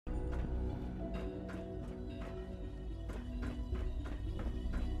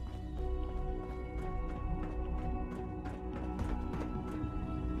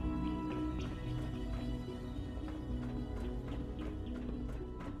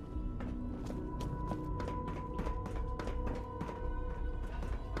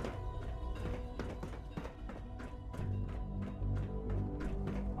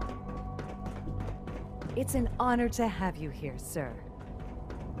It's an honor to have you here, sir.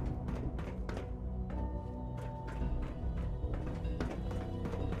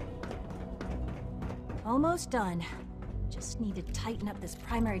 Almost done. Just need to tighten up this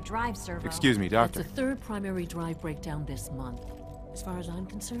primary drive servo. Excuse me, Doctor. That's the third primary drive breakdown this month. As far as I'm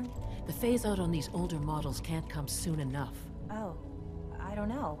concerned, the phase-out on these older models can't come soon enough. Oh, I don't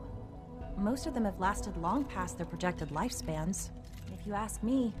know. Most of them have lasted long past their projected lifespans. If you ask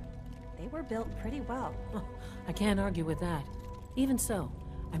me, they were built pretty well. I can't argue with that. Even so,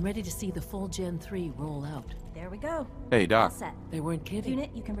 I'm ready to see the full Gen 3 roll out. There we go. Hey, All Doc. set. They weren't kidding.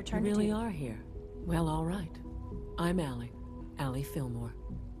 Unit, you can return You to really duty. are here. Well, all right. I'm Allie Fillmore.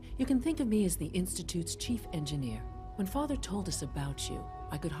 You can think of me as the Institute's chief engineer. When Father told us about you,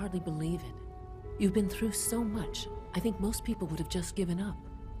 I could hardly believe it. You've been through so much, I think most people would have just given up.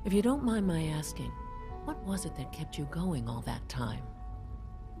 If you don't mind my asking, what was it that kept you going all that time?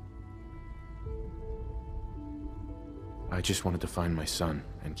 I just wanted to find my son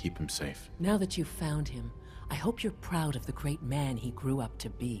and keep him safe. Now that you've found him, I hope you're proud of the great man he grew up to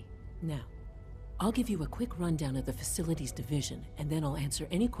be. Now, I'll give you a quick rundown of the facilities division, and then I'll answer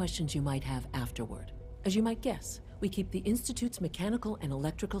any questions you might have afterward. As you might guess, we keep the Institute's mechanical and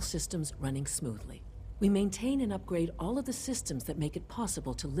electrical systems running smoothly. We maintain and upgrade all of the systems that make it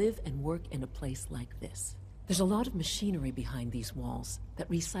possible to live and work in a place like this. There's a lot of machinery behind these walls that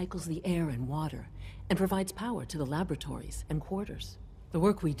recycles the air and water and provides power to the laboratories and quarters. The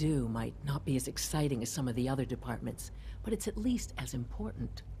work we do might not be as exciting as some of the other departments, but it's at least as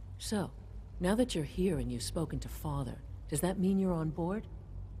important. So, now that you're here and you've spoken to Father, does that mean you're on board?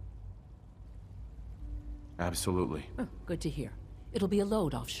 Absolutely. Oh, good to hear. It'll be a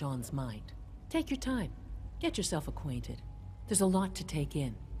load off Sean's mind. Take your time. Get yourself acquainted. There's a lot to take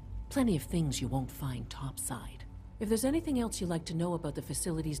in. Plenty of things you won't find topside. If there's anything else you'd like to know about the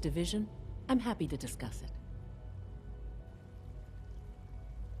facilities division, I'm happy to discuss it.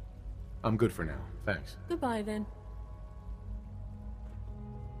 I'm good for now. Thanks. Goodbye, then.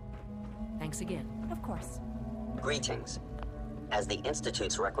 Thanks again. Of course. Greetings. As the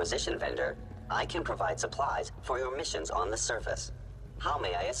Institute's requisition vendor, I can provide supplies for your missions on the surface. How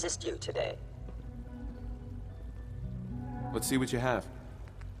may I assist you today? Let's see what you have.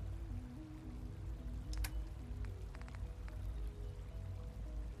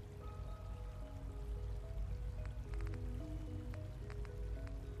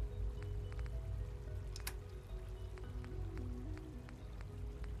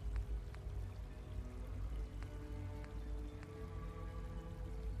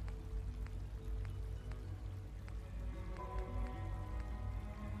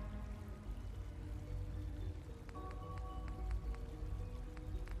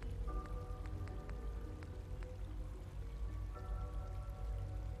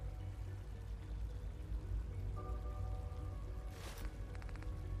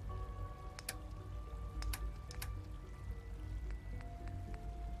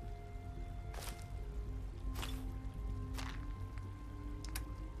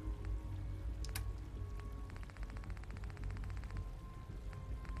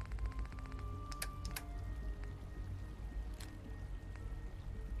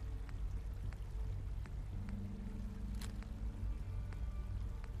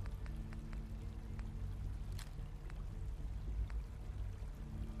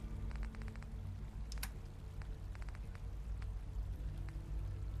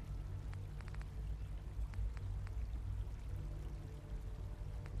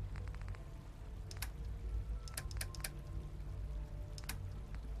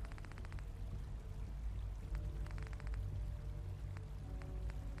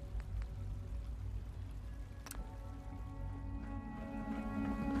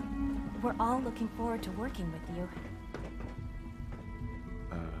 We're all looking forward to working with you.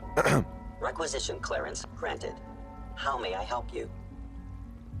 Requisition clearance granted. How may I help you?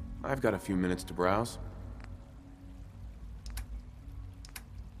 I've got a few minutes to browse.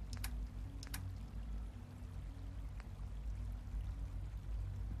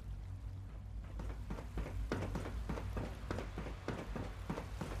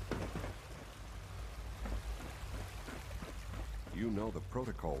 You know the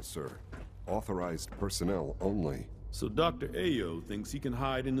protocol, sir. Authorized personnel only. So Dr. Ayo thinks he can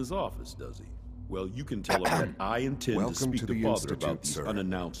hide in his office, does he? Well, you can tell him that I intend to Welcome speak to to the Father about Institute, these sir.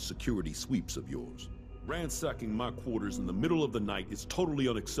 unannounced security sweeps of yours. Ransacking my quarters in the middle of the night is totally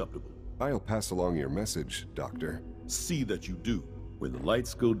unacceptable. I'll pass along your message, Doctor. See that you do. When the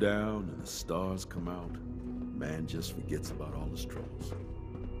lights go down and the stars come out, man just forgets about all his troubles.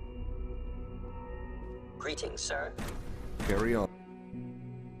 Greetings, sir. Carry on.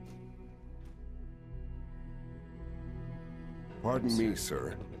 Pardon me,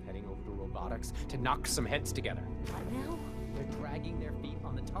 sir. Heading over to robotics to knock some heads together. What now? They're dragging their feet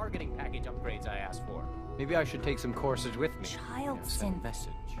on the targeting package upgrades I asked for. Maybe I should take some courses with me. Child Send synth.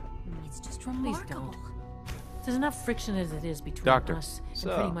 message. It's just Please remarkable. don't. There's enough friction as it is between Doctor, us and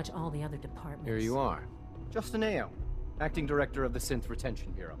so, pretty much all the other departments. Here you are. Justin Ao, Acting Director of the Synth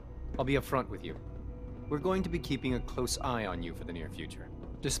Retention Bureau. I'll be upfront with you. We're going to be keeping a close eye on you for the near future.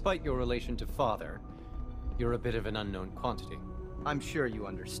 Despite your relation to Father, you're a bit of an unknown quantity. I'm sure you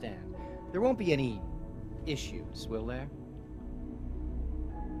understand. There won't be any issues, will there?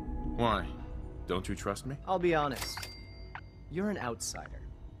 Why? Don't you trust me? I'll be honest. You're an outsider.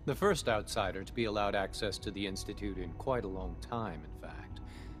 The first outsider to be allowed access to the Institute in quite a long time, in fact.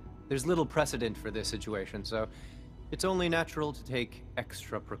 There's little precedent for this situation, so it's only natural to take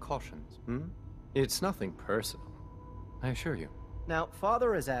extra precautions, It's nothing personal, I assure you. Now,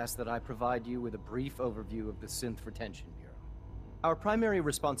 Father has asked that I provide you with a brief overview of the Synth Retention Bureau. Our primary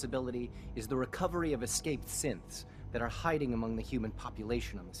responsibility is the recovery of escaped synths that are hiding among the human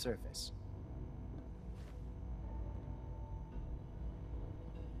population on the surface.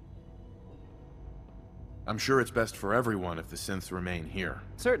 I'm sure it's best for everyone if the synths remain here.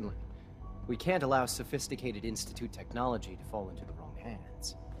 Certainly. We can't allow sophisticated Institute technology to fall into the wrong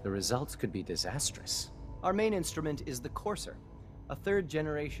hands. The results could be disastrous. Our main instrument is the Courser, a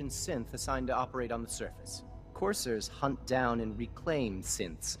third-generation synth assigned to operate on the surface. Coursers hunt down and reclaim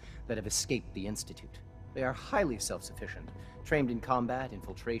synths that have escaped the Institute. They are highly self-sufficient, trained in combat,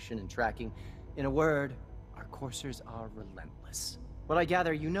 infiltration, and tracking. In a word, our Coursers are relentless. But I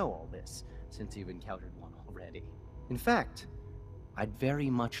gather you know all this, since you've encountered one already. In fact, I'd very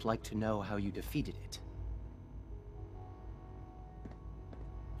much like to know how you defeated it.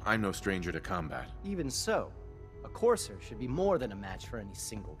 I'm no stranger to combat. Even so, a Courser should be more than a match for any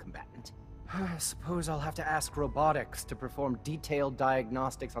single combatant. I suppose I'll have to ask robotics to perform detailed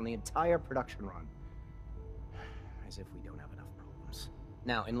diagnostics on the entire production run. As if we don't have enough problems.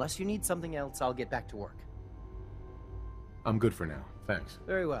 Now, unless you need something else, I'll get back to work. I'm good for now, thanks.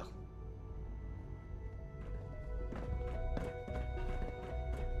 Very well.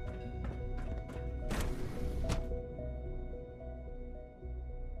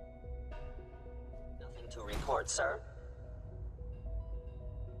 Nothing to report, sir.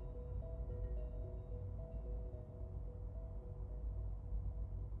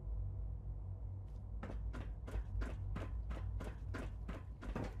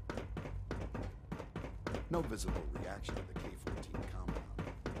 No visible reaction to the K-14 compound.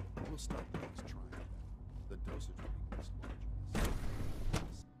 We'll start with this trial. The dosage will be much larger.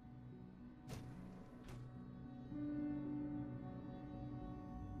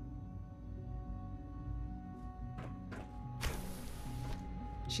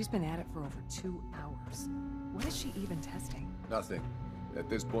 She's been at it for over 2 hours. What is she even testing? Nothing. At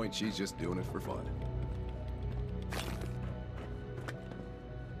this point, she's just doing it for fun.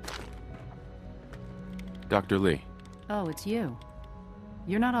 Dr. Lee. Oh, it's you.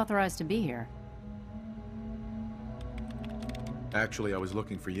 You're not authorized to be here. Actually, I was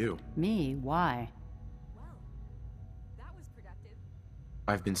looking for you. Me? Why? Well, that was productive.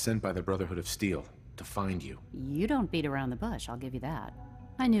 I've been sent by the Brotherhood of Steel to find you. You don't beat around the bush, I'll give you that.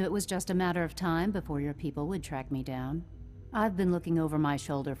 I knew it was just a matter of time before your people would track me down. I've been looking over my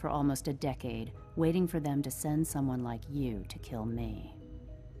shoulder for almost a decade, waiting for them to send someone like you to kill me.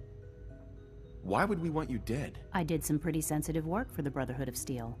 Why would we want you dead? I did some pretty sensitive work for the Brotherhood of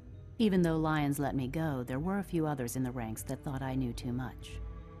Steel. Even though Lyons let me go, there were a few others in the ranks that thought I knew too much.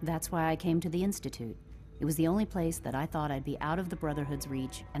 That's why I came to the Institute. It was the only place that I thought I'd be out of the Brotherhood's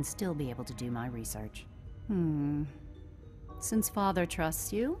reach and still be able to do my research. Since Father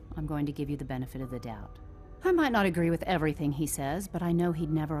trusts you, I'm going to give you the benefit of the doubt. I might not agree with everything he says, but I know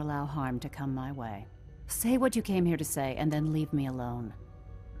he'd never allow harm to come my way. Say what you came here to say, and then leave me alone.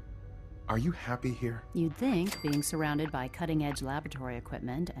 Are you happy here? You'd think being surrounded by cutting-edge laboratory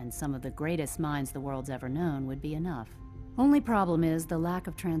equipment and some of the greatest minds the world's ever known would be enough. Only problem is the lack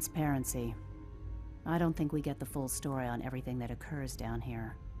of transparency. I don't think we get the full story on everything that occurs down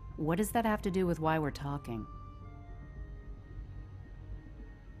here. What does that have to do with why we're talking?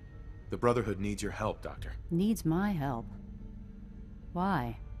 The Brotherhood needs your help, Doctor. Needs my help?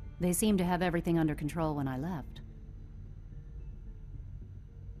 Why? They seemed to have everything under control when I left.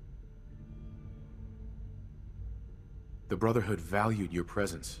 The Brotherhood valued your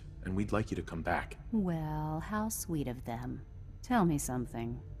presence, and we'd like you to come back. Well, how sweet of them. Tell me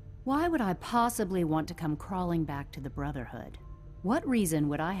something. Why would I possibly want to come crawling back to the Brotherhood? What reason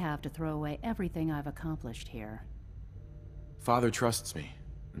would I have to throw away everything I've accomplished here? Father trusts me,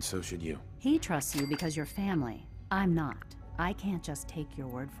 and so should you. He trusts you because you're family. I'm not. I can't just take your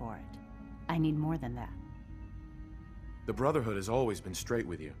word for it. I need more than that. The Brotherhood has always been straight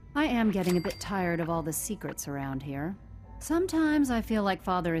with you. I am getting a bit tired of all the secrets around here. Sometimes I feel like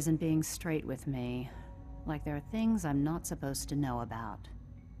Father isn't being straight with me. Like there are things I'm not supposed to know about.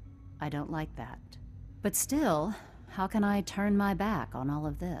 I don't like that. But still, how can I turn my back on all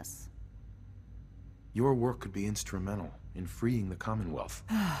of this? Your work could be instrumental in freeing the Commonwealth.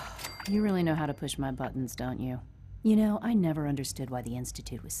 You really know how to push my buttons, don't you? You know, I never understood why the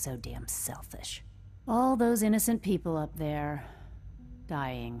Institute was so damn selfish. All those innocent people up there,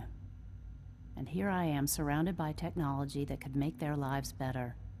 dying. And here I am, surrounded by technology that could make their lives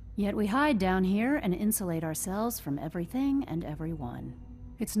better. Yet we hide down here and insulate ourselves from everything and everyone.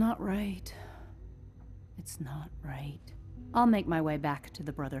 It's not right. It's not right. I'll make my way back to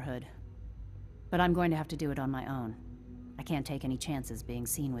the Brotherhood. But I'm going to have to do it on my own. I can't take any chances being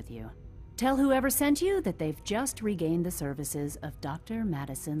seen with you. Tell whoever sent you that they've just regained the services of Dr.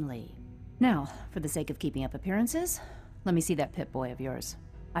 Madison Lee. Now, for the sake of keeping up appearances, let me see that Pip-Boy of yours.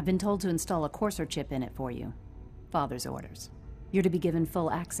 I've been told to install a Courser chip in it for you. Father's orders. You're to be given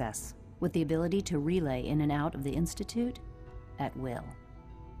full access, with the ability to relay in and out of the Institute at will.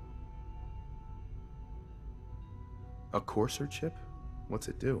 A Courser chip? What's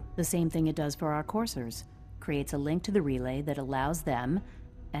it do? The same thing it does for our coursers. Creates a link to the relay that allows them,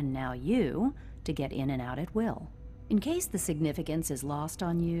 and now you, to get in and out at will. In case the significance is lost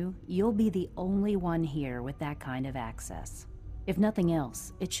on you, you'll be the only one here with that kind of access. If nothing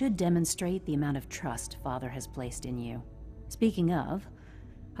else, it should demonstrate the amount of trust Father has placed in you. Speaking of,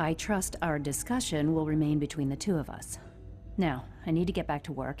 I trust our discussion will remain between the two of us. Now, I need to get back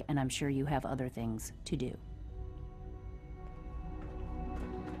to work, and I'm sure you have other things to do.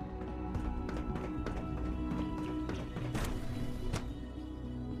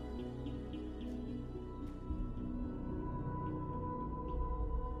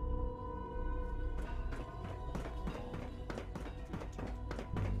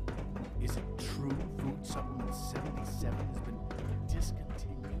 Is it true food supplement 77 has been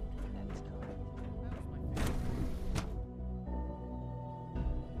discontinued?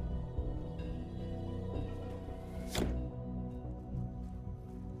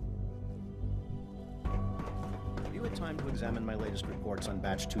 Have you had time to examine my latest reports on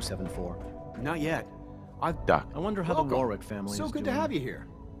batch 274? Not yet. Doc. I wonder how Welcome. the Warwick family So is good doing. to have you here.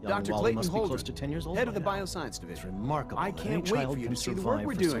 Young Dr. Wally Clayton must be Holden, close to 10 years old head of by the now. Bioscience Division. It's remarkable I that can't any wait child for you can to see the survive work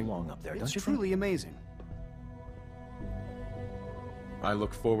we're for so doing. long up there, It's don't you truly think? amazing. I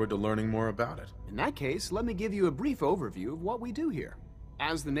look forward to learning more about it. In that case, let me give you a brief overview of what we do here.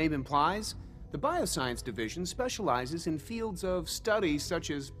 As the name implies, the Bioscience Division specializes in fields of study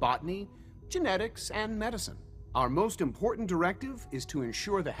such as botany, genetics, and medicine. Our most important directive is to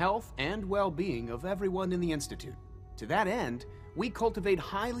ensure the health and well-being of everyone in the Institute. To that end, we cultivate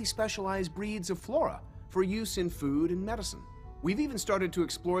highly specialized breeds of flora for use in food and medicine. We've even started to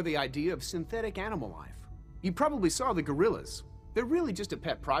explore the idea of synthetic animal life. You probably saw the gorillas. They're really just a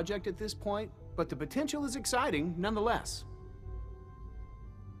pet project at this point, but the potential is exciting nonetheless.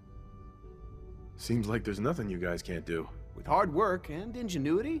 Seems like there's nothing you guys can't do. With hard work and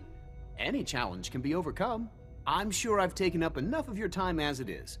ingenuity, any challenge can be overcome. I'm sure I've taken up enough of your time as it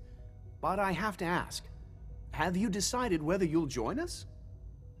is, but I have to ask, have you decided whether you'll join us?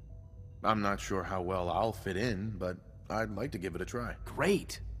 I'm not sure how well I'll fit in, but I'd like to give it a try.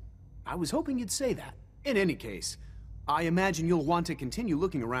 Great. I was hoping you'd say that. In any case, I imagine you'll want to continue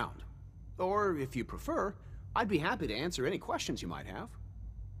looking around. Or, if you prefer, I'd be happy to answer any questions you might have.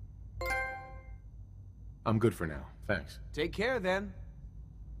 I'm good for now, thanks. Take care, then.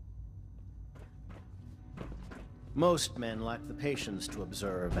 Most men lack the patience to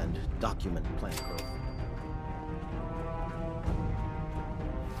observe and document plant growth.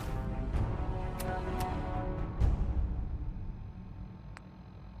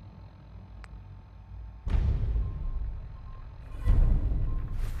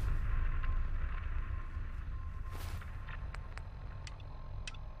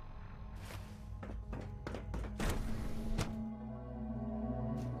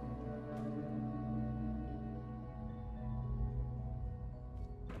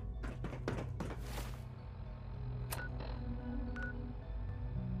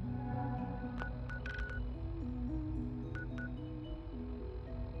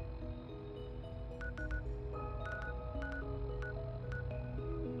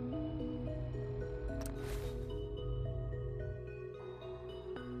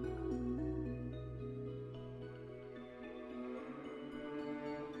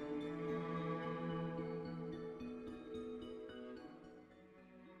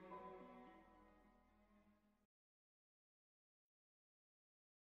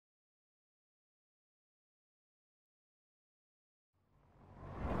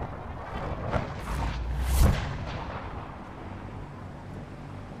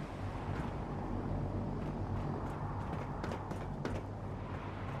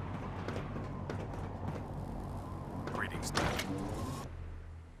 Greetings.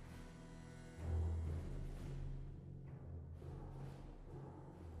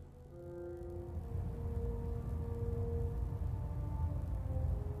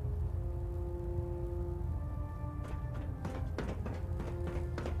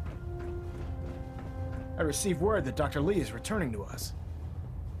 I received word that Dr. Lee is returning to us.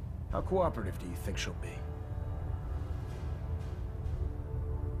 How cooperative do you think she'll be?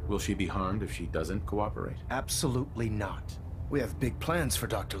 Will she be harmed if she doesn't cooperate? Absolutely not. We have big plans for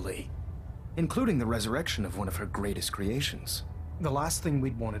Dr. Lee, including the resurrection of one of her greatest creations. The last thing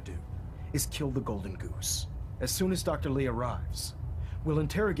we'd want to do is kill the Golden Goose. As soon as Dr. Lee arrives, we'll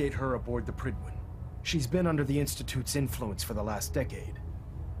interrogate her aboard the Prydwen. She's been under the Institute's influence for the last decade,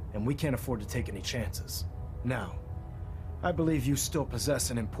 and we can't afford to take any chances. Now, I believe you still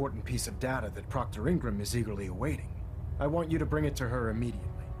possess an important piece of data that Proctor Ingram is eagerly awaiting. I want you to bring it to her immediately.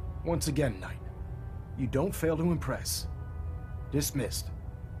 Once again, Knight, you don't fail to impress. Dismissed.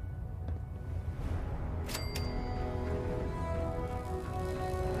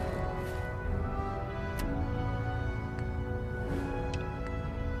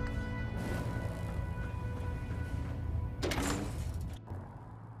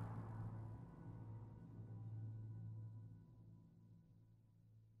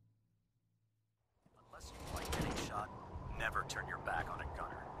 Unless you like getting shot, never turn your back on a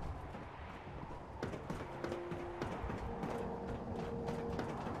gunner.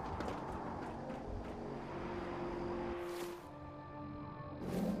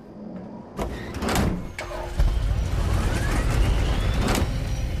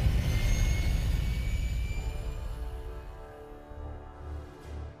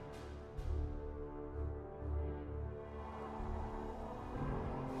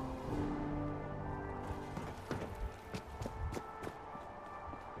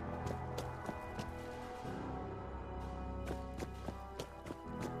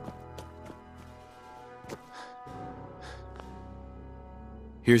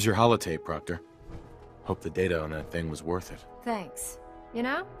 Here's your holotape, Proctor. Hope the data on that thing was worth it. Thanks. You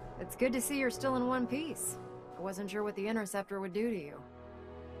know, it's good to see you're still in one piece. I wasn't sure what the Interceptor would do to you.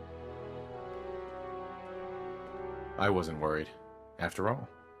 I wasn't worried. After all,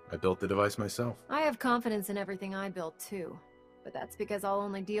 I built the device myself. I have confidence in everything I built too, but that's because I'll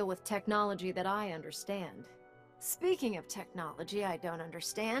only deal with technology that I understand. Speaking of technology I don't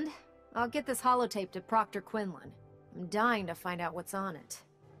understand, I'll get this holotape to Proctor Quinlan. I'm dying to find out what's on it.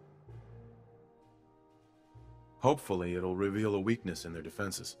 Hopefully, it'll reveal a weakness in their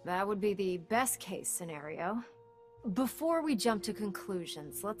defenses. That would be the best case scenario. Before we jump to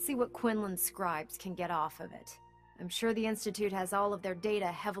conclusions, let's see what Quinlan's scribes can get off of it. I'm sure the Institute has all of their data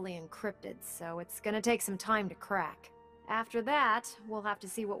heavily encrypted, so it's gonna take some time to crack. After that, we'll have to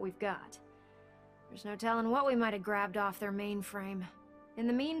see what we've got. There's no telling what we might have grabbed off their mainframe. In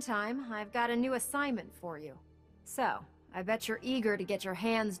the meantime, I've got a new assignment for you. So, I bet you're eager to get your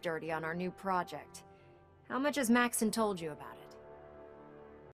hands dirty on our new project. How much has Maxon told you about